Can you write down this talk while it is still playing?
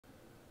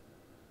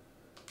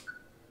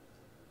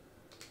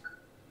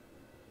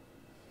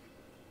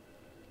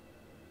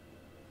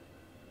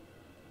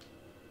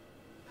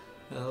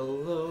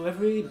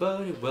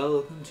everybody,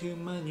 welcome to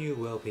my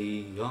new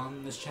LP.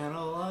 On this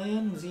channel I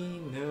am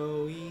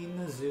Zeno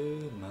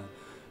Inazuma,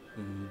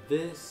 and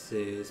this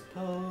is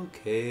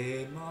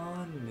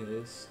Pokémon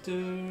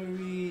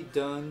Mystery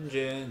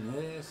Dungeon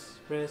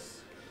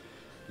Express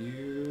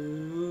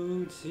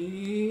UT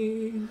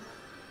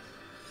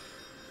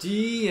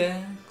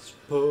DX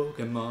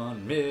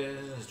Pokémon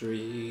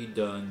Mystery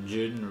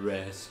Dungeon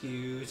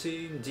Rescue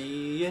Team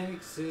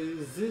DX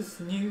is this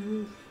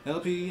new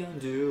LP I'm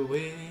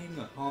doing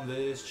on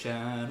this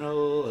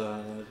channel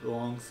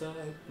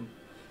alongside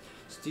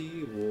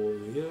Dynasty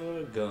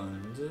Warriors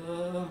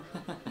Gundam.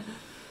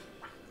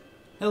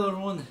 Hello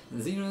everyone,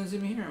 Zeno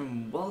Inazuma here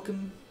and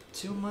welcome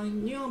to my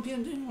new LP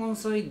I'm doing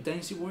alongside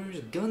Dynasty Warriors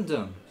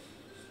Gundam.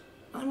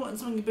 I want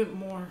something a bit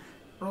more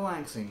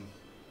relaxing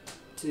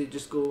to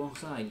just go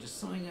alongside, just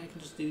something I can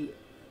just do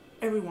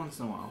every once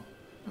in a while.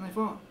 And I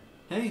thought,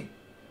 hey,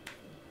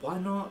 why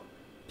not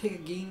pick a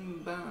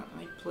game that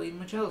I played in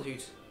my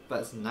childhood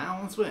that's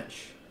now on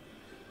Switch?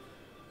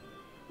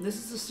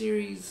 This is a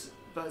series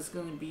that's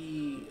going to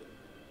be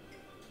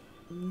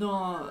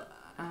not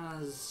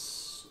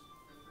as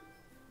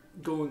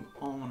going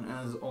on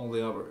as all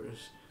the others,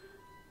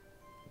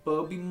 but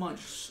it'll be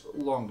much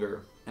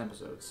longer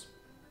episodes.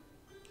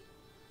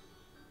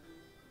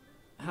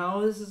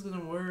 How this is going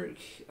to work,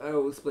 I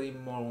will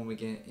explain more when we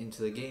get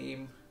into the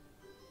game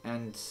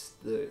and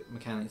the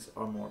mechanics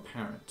are more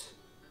apparent.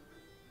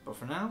 But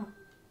for now,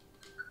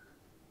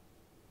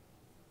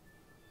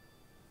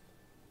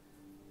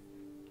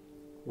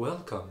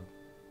 welcome.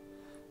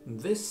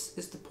 This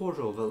is the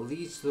portal that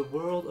leads to the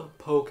world of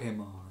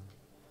Pokémon.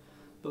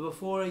 But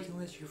before I can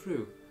let you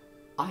through,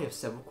 I have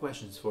several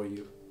questions for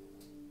you.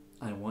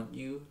 I want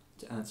you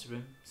to answer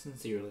them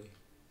sincerely.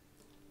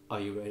 Are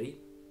you ready?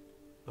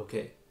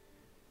 Okay.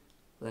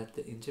 Let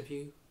the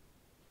interview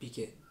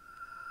begin.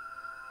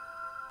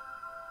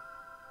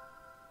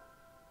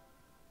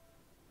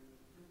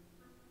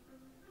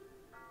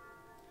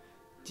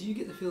 Do you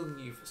get the feeling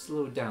you've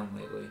slowed down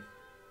lately?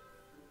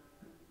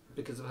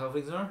 Because of how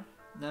things are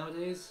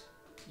nowadays?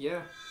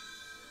 Yeah.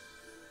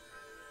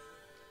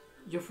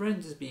 Your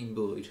friend is being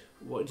bullied.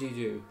 What do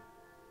you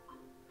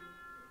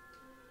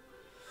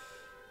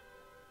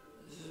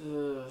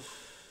do?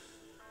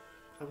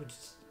 I would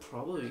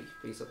probably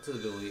face up to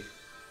the bully.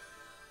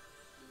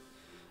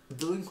 A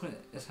delinquent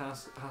is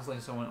hassling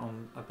someone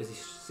on a busy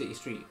city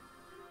street.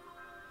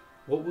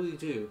 What will you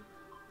do?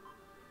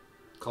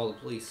 Call the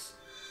police.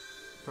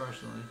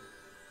 Personally.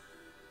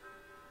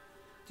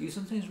 Do you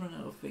sometimes run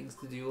out of things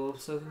to do all of a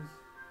sudden?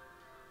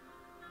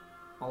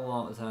 A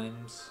lot of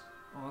times,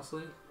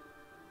 honestly.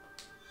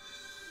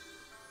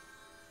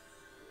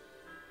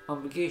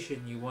 On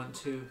vacation you want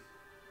to.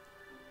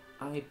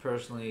 I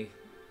personally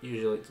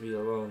usually like to be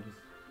alone,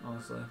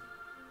 honestly.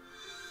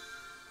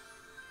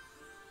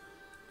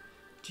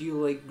 Do you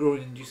like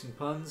groan-inducing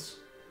puns?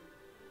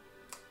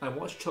 I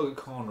watch Chugga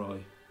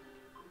Conroy.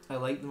 I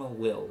like them a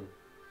little.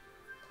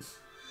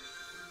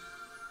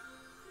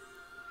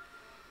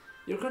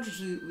 Your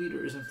country's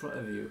leader is in front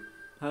of you.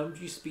 How would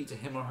you speak to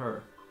him or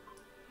her?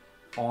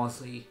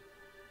 Honestly,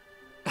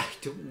 I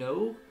don't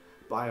know,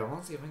 but I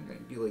honestly think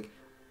I'd be like,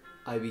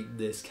 I mean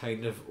this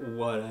kind of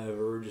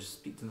whatever, just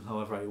speak to them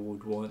however I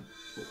would want.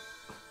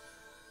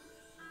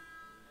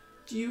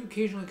 Do you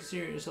occasionally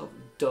consider yourself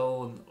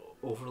dull and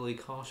overly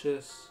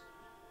cautious?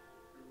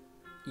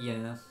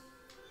 Yeah.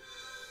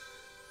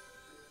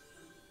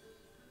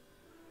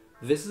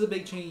 This is a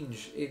big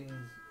change in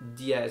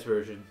DX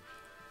version.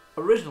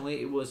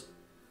 Originally it was,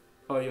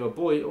 are you a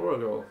boy or a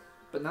girl?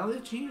 But now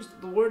they've changed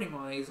the wording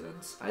wise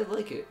and I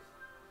like it.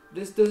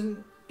 This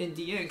doesn't, in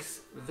DX,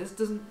 this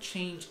doesn't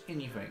change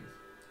anything.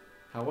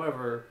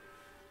 However,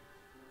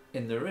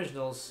 in the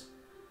originals,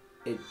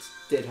 it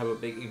did have a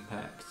big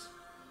impact.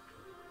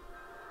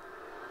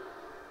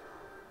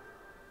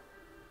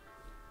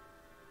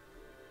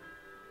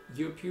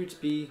 You appear to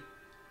be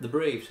the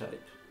brave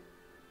type.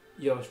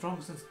 You have a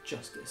strong sense of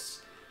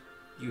justice.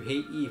 You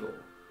hate evil.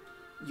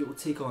 You will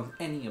take on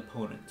any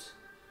opponent.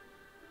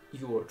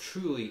 You are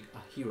truly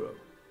a hero.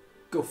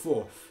 Go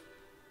forth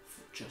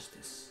for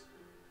justice,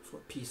 for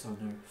peace on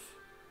earth.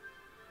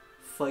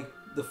 Fight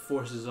the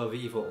forces of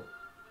evil.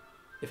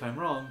 If I'm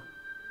wrong,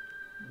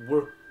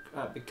 work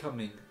at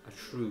becoming a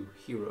true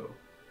hero.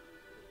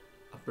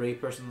 A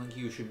brave person like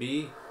you should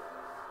be.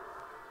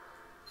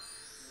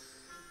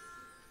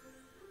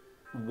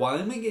 Why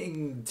am I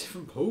getting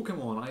different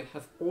Pokemon? I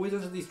have always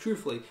answered these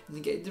truthfully, and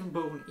they get different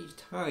Pokemon each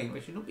time. I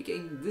should not be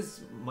getting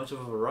this much of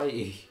a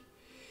variety.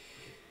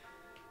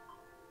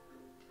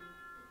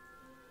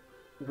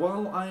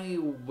 While I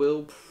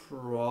will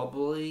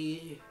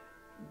probably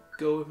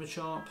go with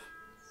Machop,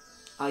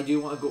 I do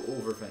want to go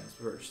over things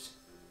first.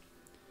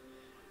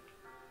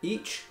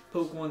 Each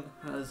Pokemon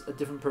has a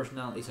different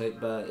personality type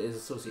that is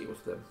associated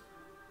with them.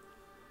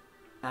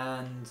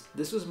 And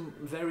this was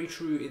very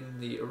true in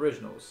the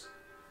originals.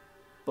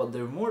 But the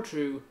more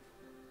true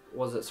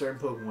was that certain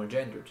Pokemon were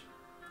gendered.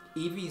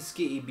 Eevee and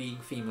Skitty being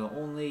female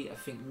only, I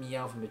think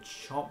Meowth and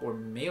Machop were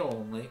male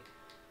only,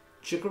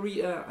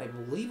 Chikorita, I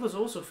believe, was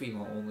also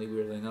female only,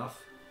 weirdly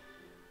enough.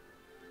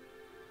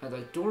 And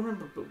I don't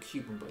remember about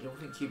Cubone, but I don't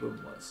think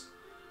Cubone was.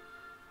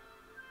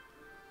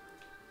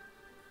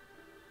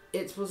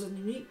 It was a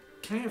unique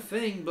kind of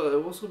thing, but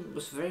it also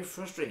was very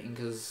frustrating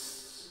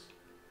because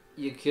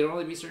you could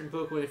only be certain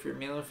Pokemon if you're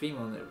male or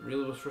female, and it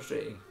really was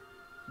frustrating.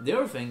 The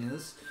other thing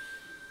is,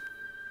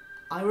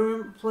 I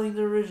remember playing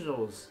the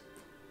originals,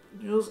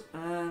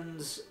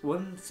 and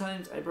one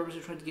time I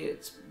purposely tried to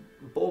get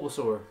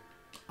Bulbasaur.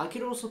 I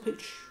could also pick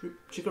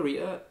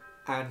Chikorita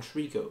and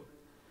Trico.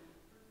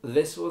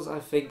 This was, I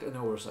think, an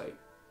oversight.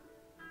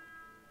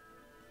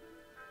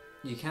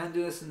 You can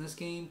do this in this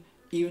game,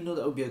 even though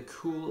that would be a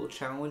cool little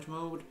challenge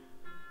mode.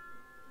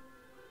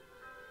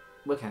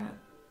 We can't.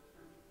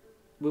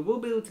 We will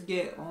be able to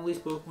get all these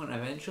Pokemon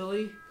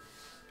eventually,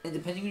 and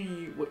depending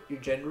on what your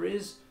gender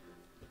is,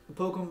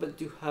 Pokemon that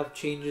do have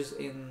changes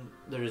in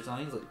their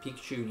designs, like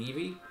Pikachu and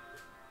Eevee,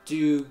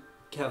 do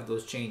have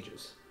those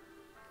changes.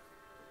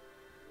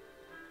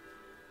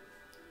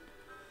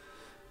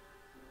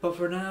 But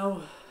for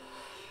now,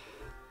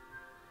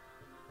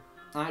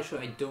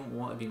 actually, I don't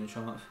want to be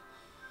Machamp.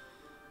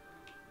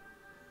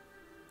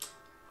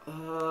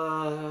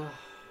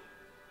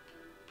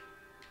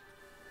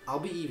 I'll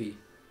be Eevee.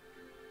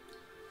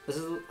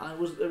 I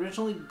was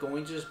originally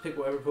going to just pick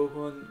whatever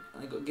Pokemon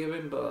I got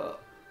given,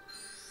 but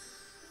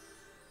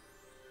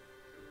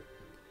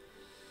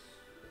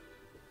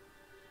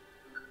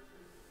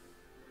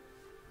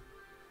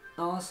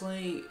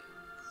honestly,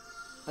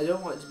 I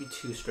don't want it to be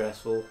too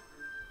stressful,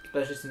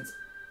 especially since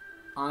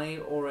I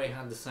already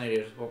had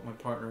decided what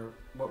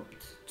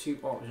two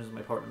options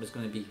my partner was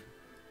going to be.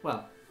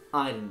 Well,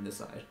 I didn't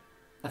decide.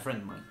 A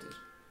friend of mine did.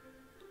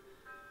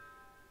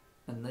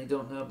 And they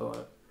don't know about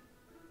it.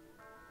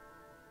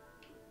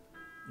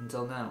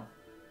 Until now.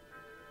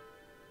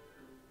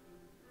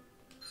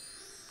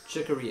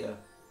 Chikorita.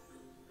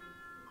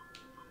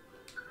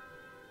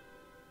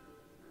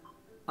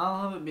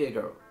 I'll have it be a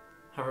girl.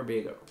 Have her be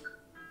a girl.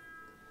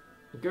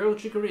 A girl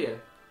Chikorita.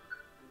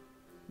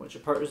 What's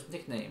your partner's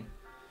nickname?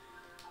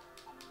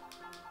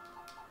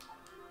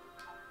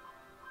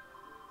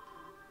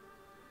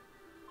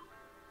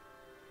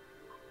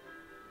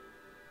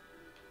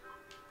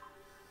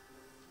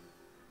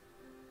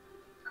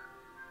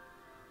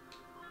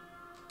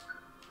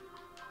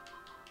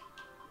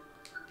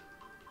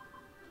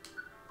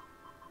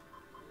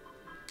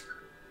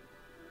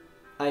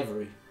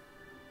 Ivory.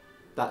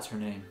 That's her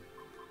name.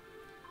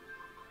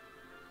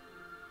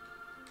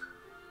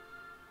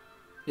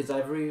 Is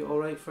Ivory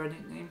alright for a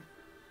nickname?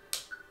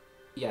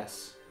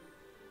 Yes.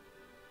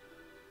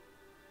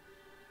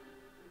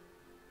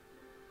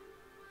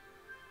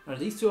 Are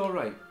these two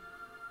alright?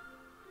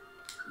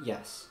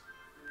 Yes.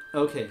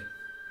 Okay,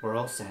 we're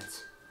all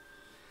set.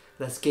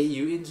 Let's get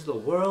you into the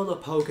world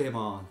of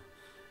Pokémon.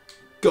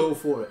 Go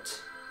for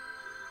it.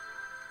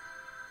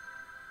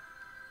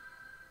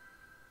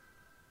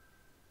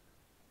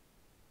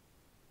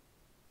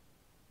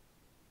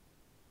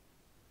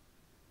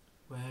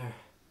 Where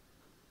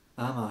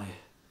am I?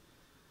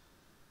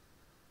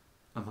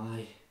 Am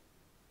I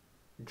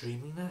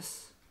dreaming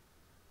this?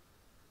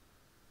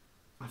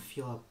 I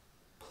feel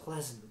a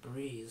pleasant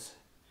breeze.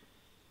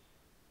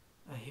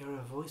 I hear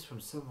a voice from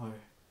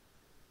somewhere.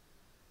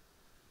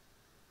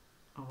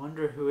 I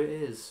wonder who it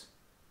is.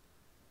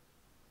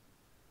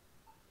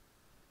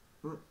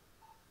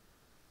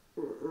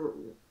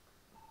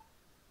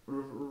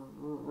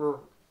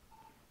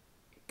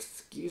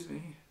 Excuse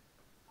me.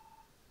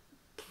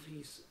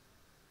 Please.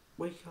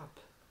 Wake up.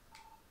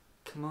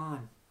 Come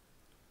on.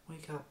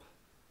 Wake up.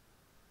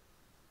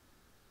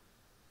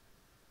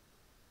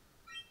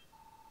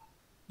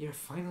 You're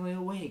finally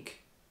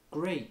awake.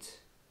 Great.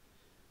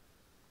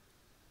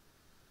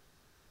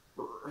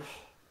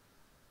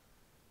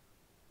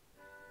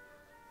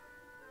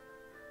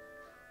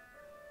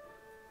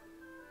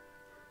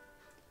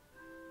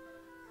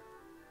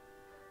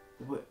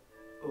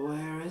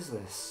 Where is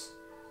this?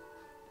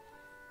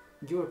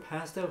 You were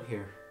passed out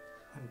here.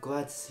 I'm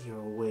glad to see you're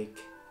awake.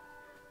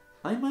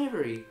 I'm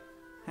Ivory.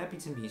 Happy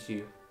to meet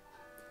you.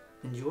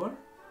 And you are?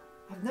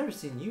 I've never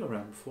seen you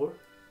around before.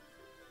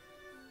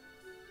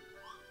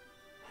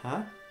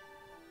 Huh?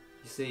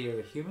 You say you're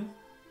a human?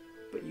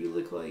 But you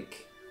look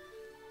like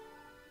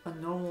a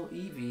normal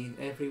Eevee in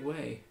every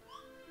way.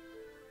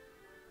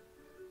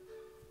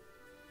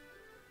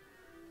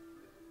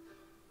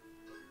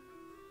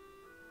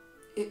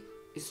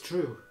 It's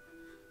true.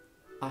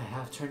 I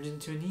have turned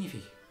into an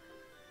Eevee.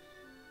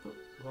 But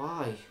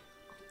why?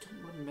 I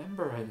don't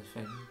remember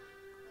anything.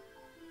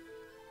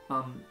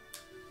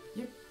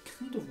 You're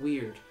kind of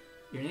weird.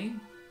 Your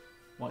name?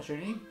 What's your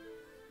name?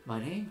 My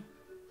name?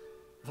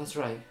 That's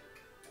right.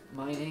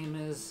 My name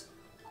is...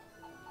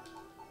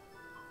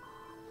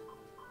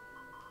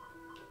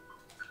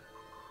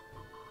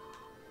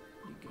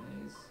 You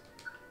guys...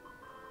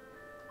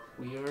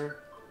 We are...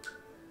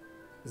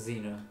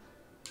 Xeno.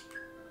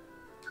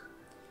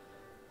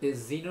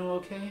 Is Xeno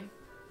okay?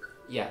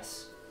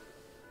 Yes.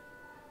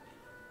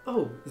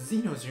 Oh,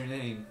 Xeno's your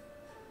name.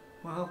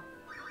 Well...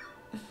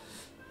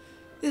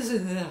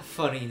 Isn't that a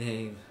funny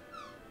name?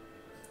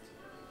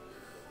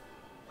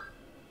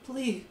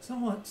 Please,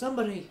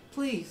 somebody,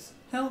 please,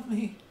 help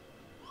me.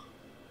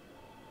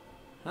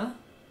 Huh?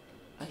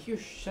 I hear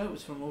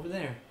shouts from over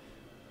there.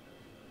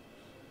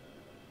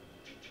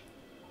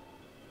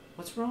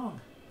 What's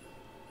wrong?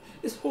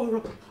 It's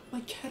horrible.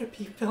 My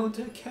caterpie fell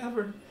into a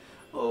cavern.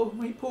 Oh,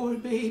 my poor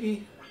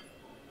baby.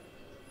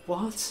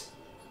 What?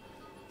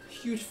 A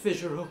huge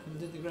fissure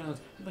opened in the ground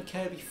and my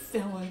caterpie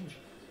fell in.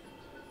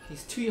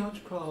 He's too young to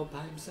crawl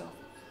by himself.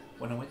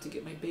 When I went to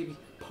get my baby,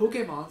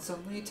 Pokémon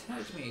suddenly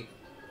attacked me.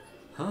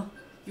 Huh?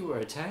 You were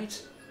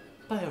attacked?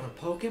 By our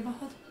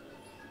Pokémon?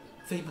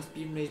 They must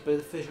be raised by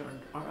the fissure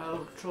and are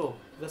out of control.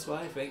 That's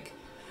what I think.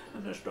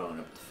 I'm not strong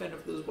enough to fend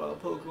off those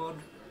wild Pokémon.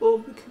 Oh,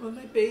 become of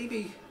my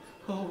baby.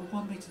 Oh,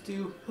 what am I to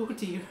do? Oh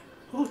dear.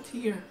 Oh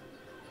dear.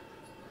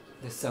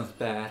 This sounds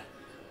bad.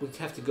 We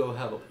have to go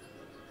help.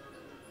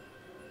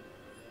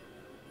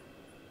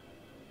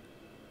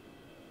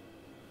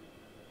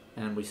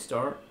 And we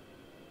start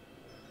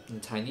in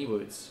tiny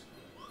woods.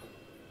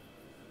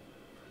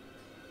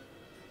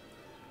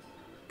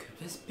 Could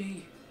this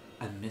be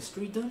a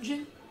mystery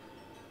dungeon?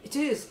 It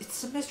is!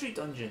 It's a mystery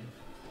dungeon!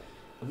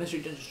 A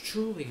mystery dungeon is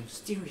truly a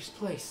mysterious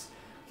place.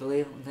 The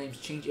layout names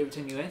change every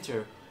time you enter.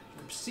 You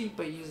can proceed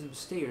by using the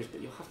stairs,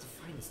 but you'll have to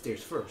find the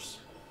stairs first.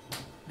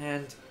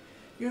 And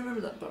you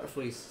remember that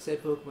butterflies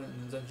said Pokemon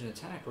in the dungeon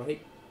attack,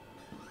 right?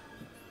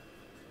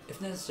 If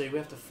necessary, we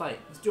have to fight.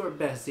 Let's do our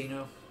best,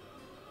 Zeno.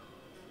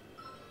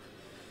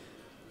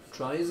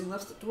 Try using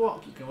left stick to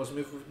walk. You can also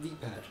move with the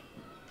D-pad.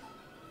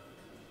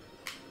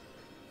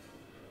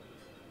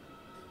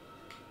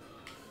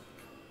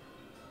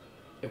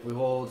 If we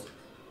hold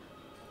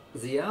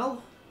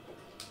ZL,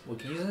 we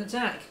can use an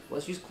attack.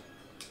 Let's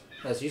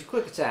use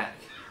quick attack.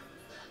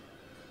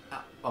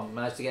 I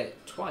managed to get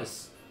it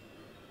twice.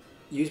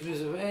 Use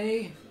moves of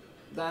A.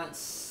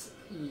 That's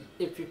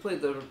if you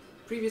played the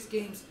previous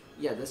games.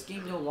 Yeah, this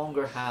game no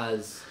longer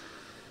has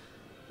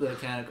the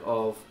mechanic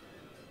of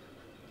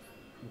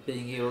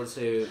being able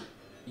to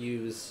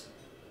use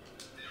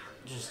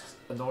just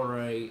an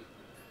ordinary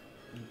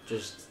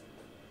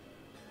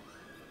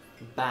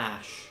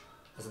bash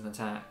as an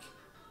attack.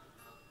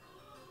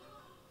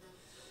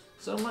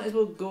 So I might as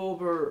well go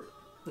over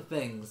the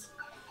things.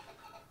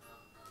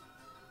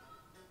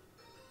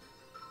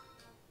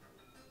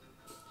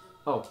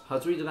 Oh, how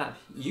to read the map.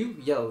 You,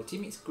 yellow,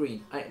 teammates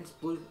green, items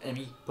blue,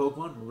 enemy,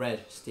 Pokemon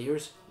red,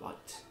 stairs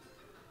white.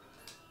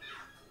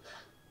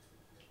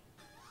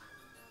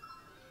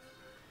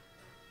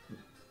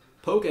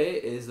 Poke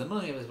is the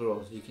money of this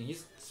world. You can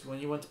use it when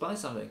you want to buy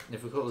something. And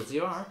if we call it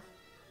ZR,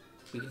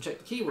 we can check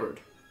the keyword.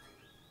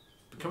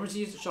 Become to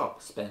use the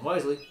shop. Spend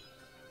wisely.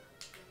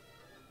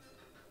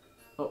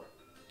 Oh,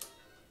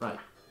 right.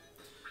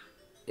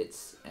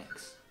 It's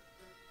X.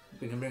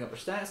 We can bring up our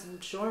stats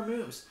and show our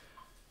moves.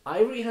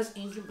 Ivory has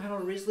Ancient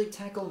Power, Risley,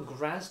 Tackle, and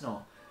Grass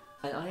Knot.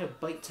 And I have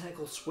Bite,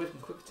 Tackle, Swift,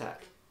 and Quick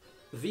Attack.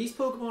 These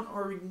Pokemon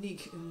are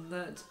unique in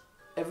that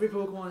every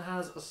Pokemon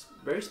has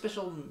a very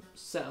special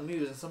set of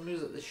moves, and some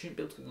moves that they shouldn't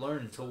be able to learn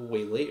until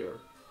way later.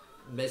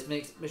 This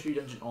makes Mystery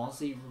Dungeon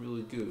honestly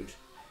really good.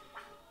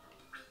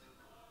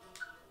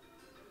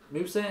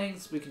 Move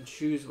settings, we can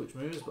choose which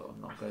moves, but I'm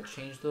not going to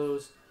change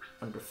those.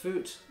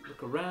 Underfoot,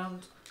 look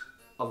around,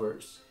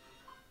 others.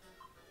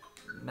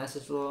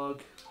 Message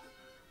log,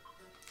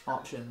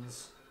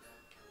 options,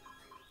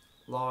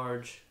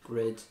 large,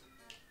 grid.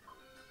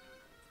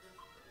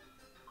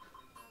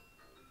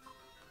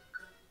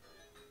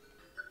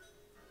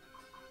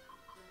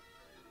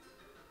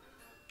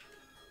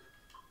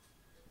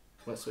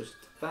 Let's switch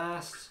to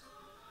fast.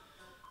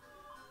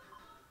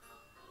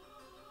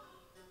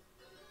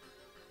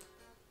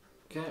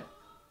 Okay,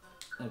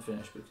 and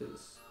finish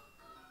because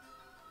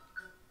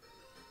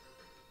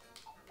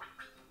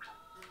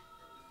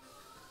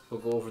we'll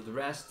go over the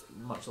rest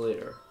much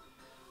later.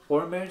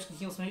 Or Emerge can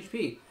heal some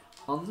HP.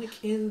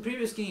 Unlike in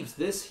previous games,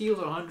 this heals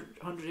 100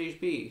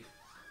 HP.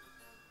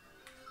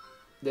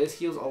 This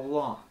heals a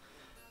lot.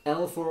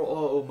 L for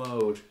auto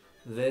mode.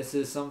 This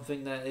is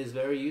something that is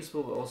very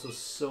useful but also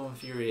so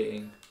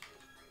infuriating.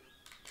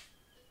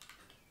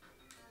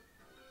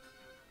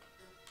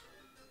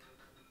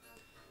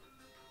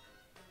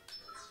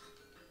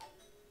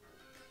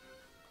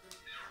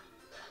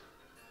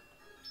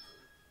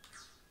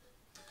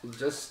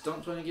 Just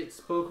don't try to get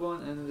to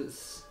Pokemon and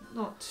it's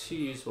not too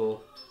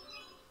useful.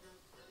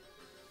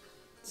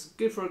 It's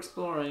good for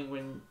exploring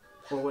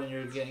when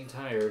you're getting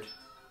tired.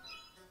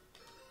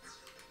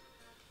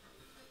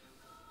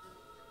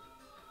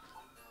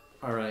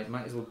 Alright,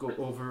 might as well go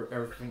over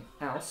everything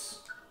else.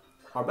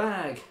 Our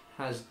bag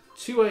has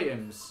 2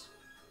 items.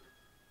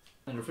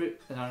 Underfoot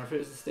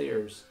is the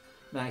stairs.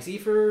 Max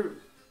Ether,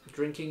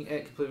 drinking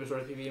it completely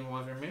restores PV and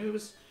one of your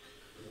moves.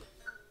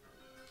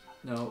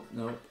 No.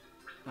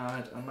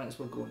 And I might as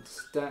well go into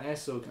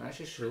status so it can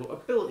actually show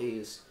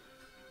abilities.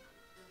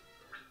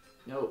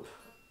 Nope.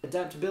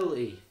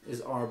 Adaptability is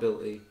our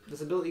ability.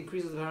 This ability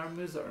increases the power of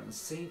moves that are in the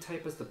same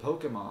type as the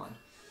Pokemon.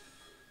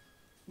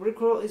 What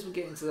qualities we'll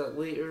get into that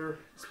later.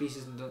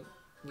 Species don't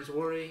need to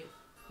worry.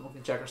 We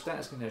can check our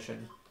status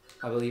condition.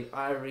 I believe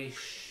Ivory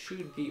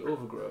should be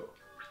overgrow.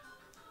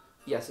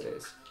 Yes, it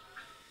is.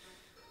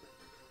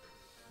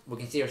 We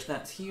can see our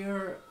stats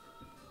here.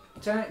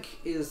 Attack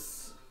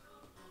is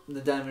the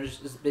damage,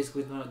 is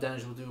basically the amount of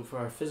damage we'll do for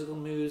our physical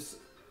moves,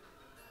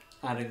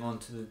 adding on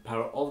to the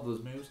power of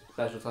those moves.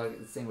 Special attack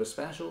is the same with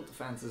special.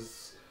 Defense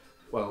is,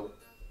 well,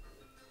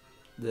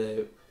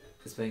 the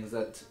things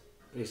that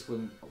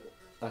basically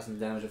lessen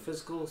the damage of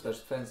physical. Special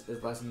defense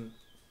is lessen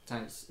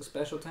tanks,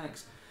 special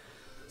attacks.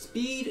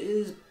 Speed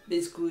is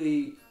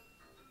basically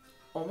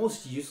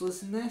almost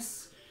useless in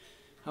this.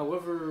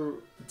 However,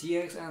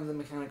 DX and the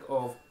mechanic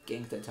of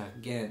getting to attack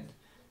again,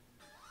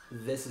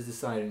 this is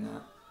deciding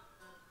that.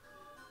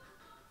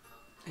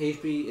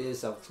 HP is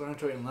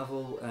self-explanatory in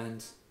level,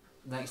 and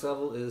next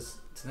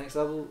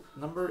level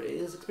number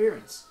is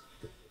experience.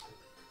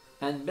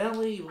 And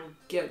belly, we'll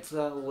get to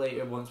that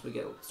later once we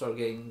start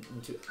getting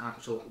into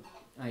actual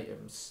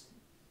items,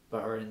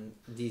 but are in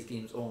these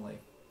games only.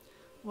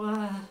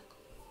 Why,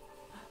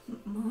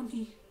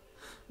 Mommy,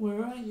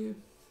 where are you?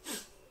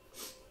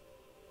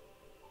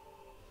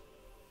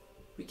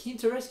 We came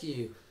to rescue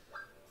you.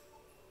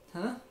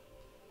 Huh?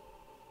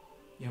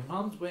 Your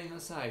mom's waiting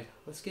outside.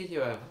 Let's get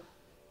you out.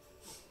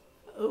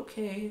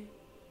 Okay.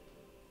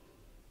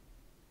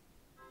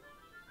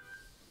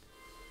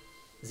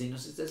 Xeno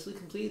successfully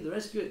completed the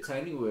rescue at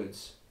Tiny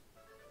Woods.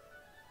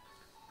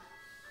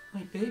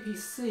 My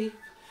baby's safe.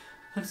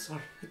 I'm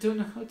sorry, I don't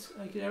know how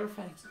I could ever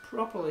find it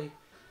properly.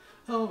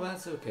 Oh,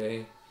 that's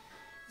okay.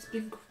 It's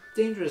been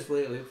dangerous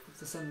lately with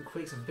the sudden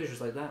quakes and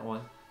fissures like that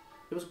one.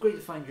 It was great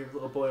to find your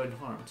little boy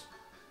unharmed.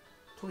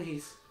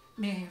 Please,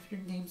 may I have your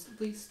names at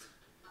least?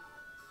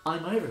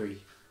 I'm Ivory.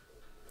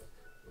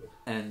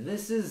 And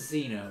this is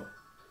Xeno.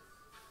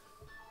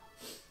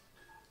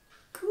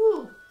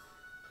 Cool.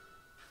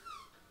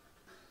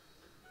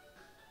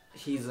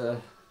 He's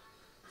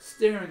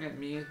staring at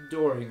me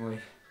adoringly.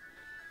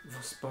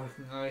 With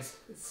sparkling eyes.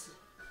 It's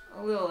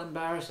a little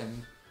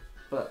embarrassing,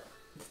 but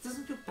it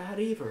doesn't feel bad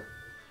either.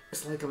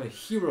 It's like I'm a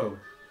hero.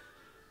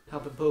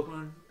 Helping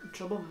Pokemon in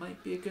trouble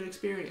might be a good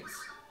experience.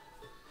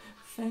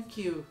 Thank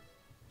you,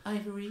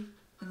 Ivory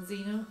and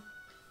Xeno.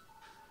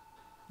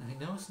 I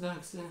know it's not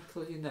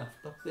exactly enough,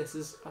 but this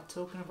is a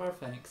token of our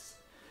thanks.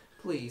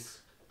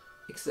 Please,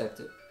 accept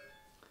it.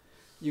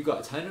 You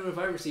got a tiny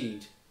Reviver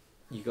Seed.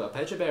 You got a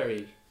Pecha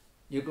Berry.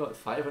 You got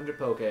 500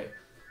 Poke.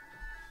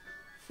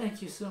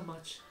 Thank you so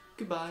much.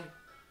 Goodbye.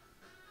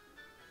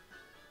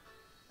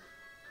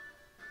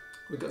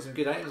 We got some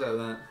good items out of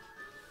that.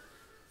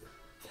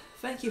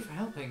 Thank you for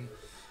helping.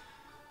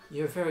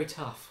 You're very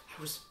tough.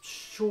 I was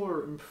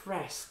sure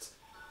impressed.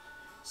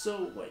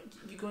 So, what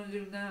are you going to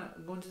do now?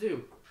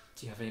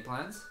 Do you have any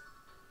plans?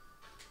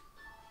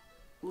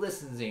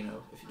 Listen,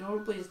 Xeno. If you don't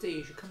want to play this day,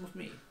 you should come with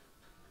me.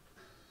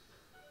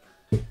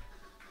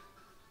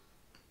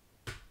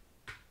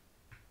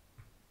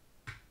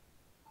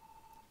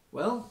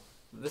 Well,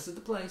 this is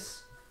the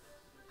place.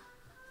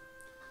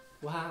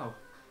 Wow.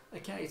 I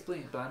can't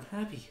explain it, but I'm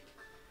happy.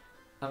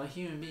 I'm a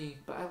human being,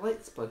 but I like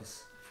this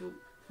place. I feel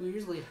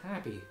weirdly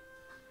happy.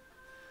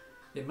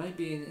 It might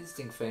be an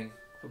instinct thing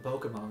for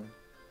Pokemon.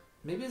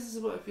 Maybe this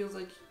is what it feels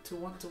like to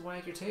want to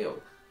wag your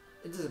tail.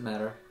 It doesn't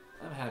matter.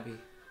 I'm happy.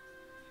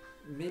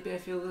 Maybe I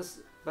feel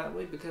that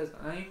way because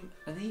I'm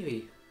an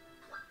Eevee.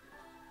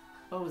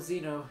 Oh,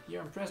 Xeno,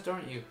 you're impressed,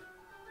 aren't you?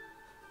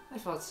 I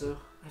thought so.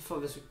 I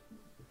thought this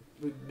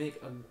would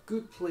make a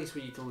good place for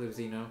you to live,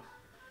 Xeno.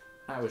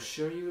 I was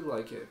sure you would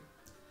like it.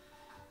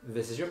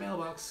 This is your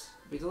mailbox.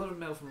 We deliver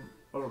mail from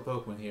other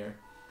Pokemon here.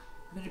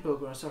 Many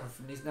Pokemon are suffering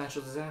from these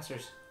natural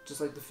disasters,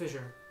 just like the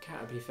fissure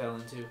Caterpie fell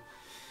into.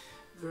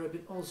 There have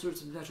been all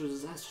sorts of natural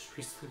disasters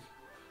recently.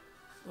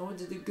 I want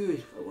to do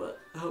good. I want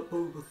to help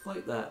Pokemon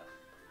like that.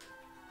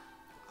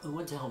 I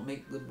want to help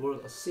make the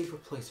world a safer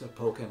place for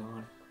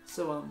Pokemon.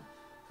 So,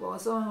 well, I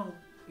saw how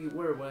you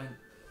were when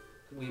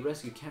we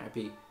rescued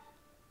Caterpie.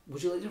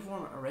 Would you like to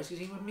form a rescue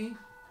team with me?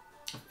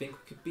 I think we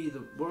could be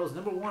the world's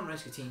 #1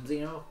 rescue team,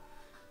 Xeno.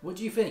 What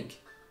do you think?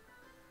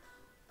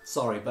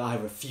 Sorry, but I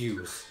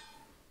refuse.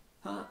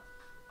 Huh?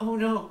 Oh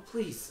no,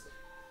 please.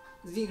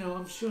 Xeno,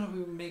 I'm sure we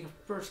will make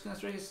a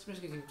first-class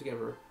rescue team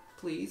together.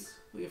 Please,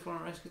 will you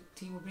form a rescue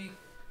team with me?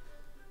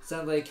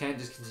 Sadly, I can't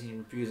just continue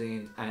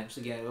refusing and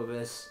actually get out of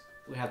this.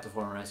 We have to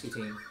form a rescue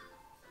team.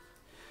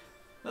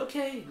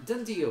 Okay,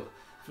 done deal.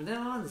 From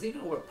now on,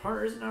 Xeno, we're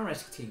partners in our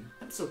rescue team.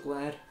 I'm so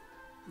glad.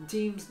 The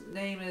team's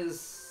name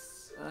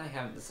is... I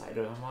haven't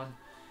decided on one.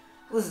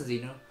 Listen,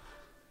 Xeno,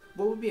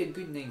 what would be a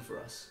good name for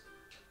us?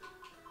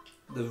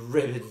 The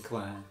Ribbon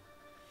Clan.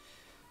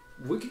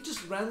 We could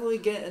just randomly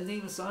get a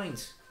name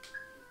assigned.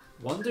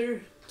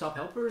 Wonder, Top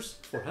Helpers,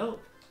 For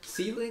Help,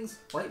 Seedlings,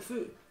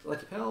 Lightfoot,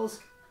 Lucky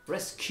Pals,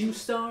 Rescue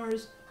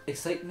Stars,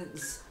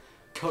 Excitements,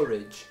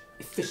 Courage,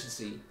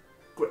 Efficiency,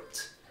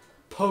 Grit,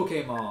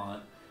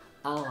 Pokemon,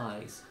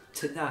 Allies,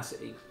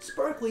 Tenacity,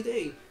 Sparkly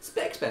Day,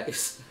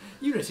 Specs,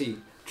 Unity,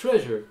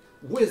 Treasure,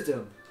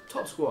 Wisdom,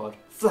 Top Squad,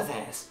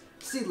 Fluffass,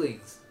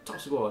 Seedlings, Top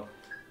Squad.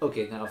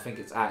 Okay, now I think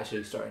it's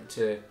actually starting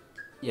to...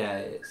 Yeah,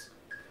 it is.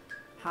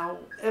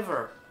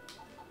 However,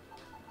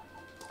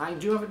 I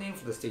do have a name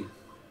for this team.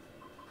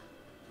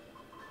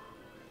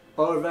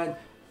 Or then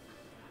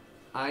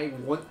I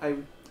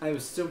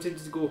was so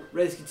tempted to go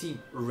rescue team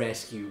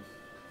rescue,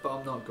 but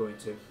I'm not going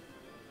to.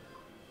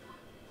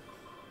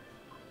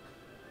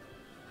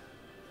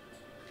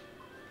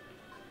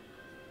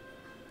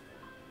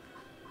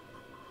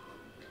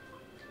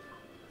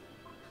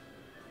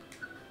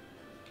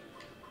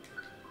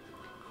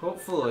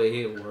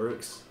 Hopefully it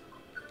works.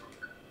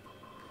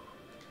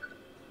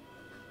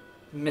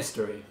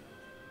 Mystery.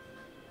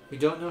 We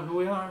don't know who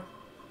we are.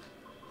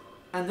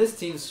 And this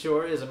team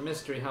sure is a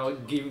mystery how it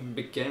even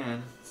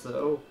began,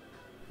 so...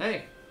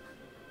 Hey!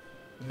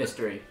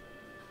 Mystery.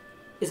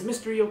 Is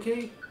Mystery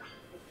okay?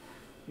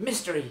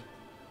 Mystery!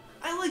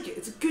 I like it,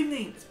 it's a good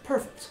name, it's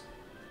perfect.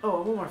 Oh,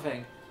 and one more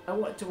thing. I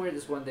wanted to wear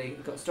this one day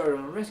and got started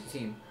on a rescue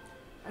team.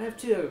 I have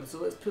 2 of them, so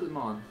let's put them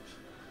on.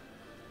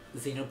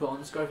 Zeno put on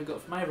the scarf he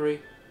got from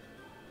Ivory.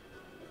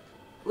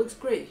 Looks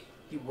great.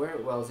 You wear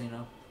it well,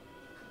 Zeno.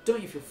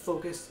 Don't you feel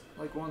focused,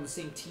 like we're on the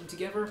same team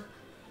together?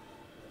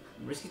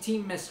 Rescue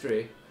Team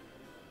Mystery.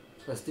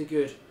 Let's do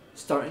good.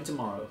 Starting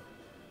tomorrow.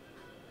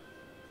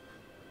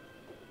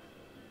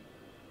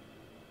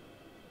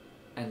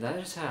 And that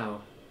is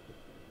how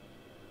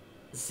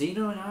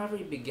Zeno and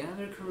Ivory began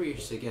their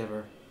careers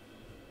together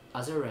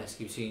as a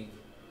rescue team.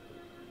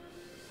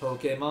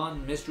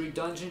 Pokémon Mystery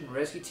Dungeon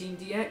Rescue Team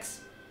DX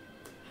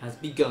has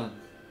begun.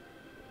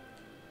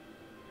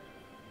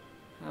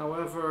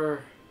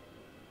 However,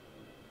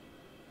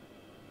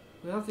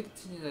 we'll have to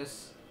continue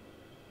this.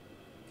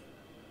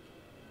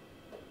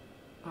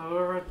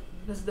 However,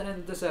 this is the end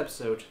of this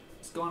episode.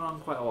 It's gone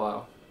on quite a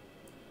while.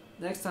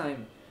 Next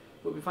time,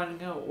 we'll be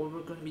finding out what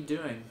we're going to be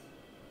doing.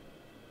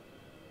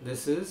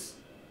 This is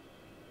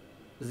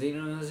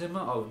Zeno and Azuma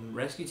of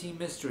Rescue Team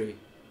Mystery,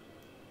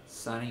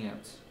 signing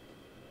out.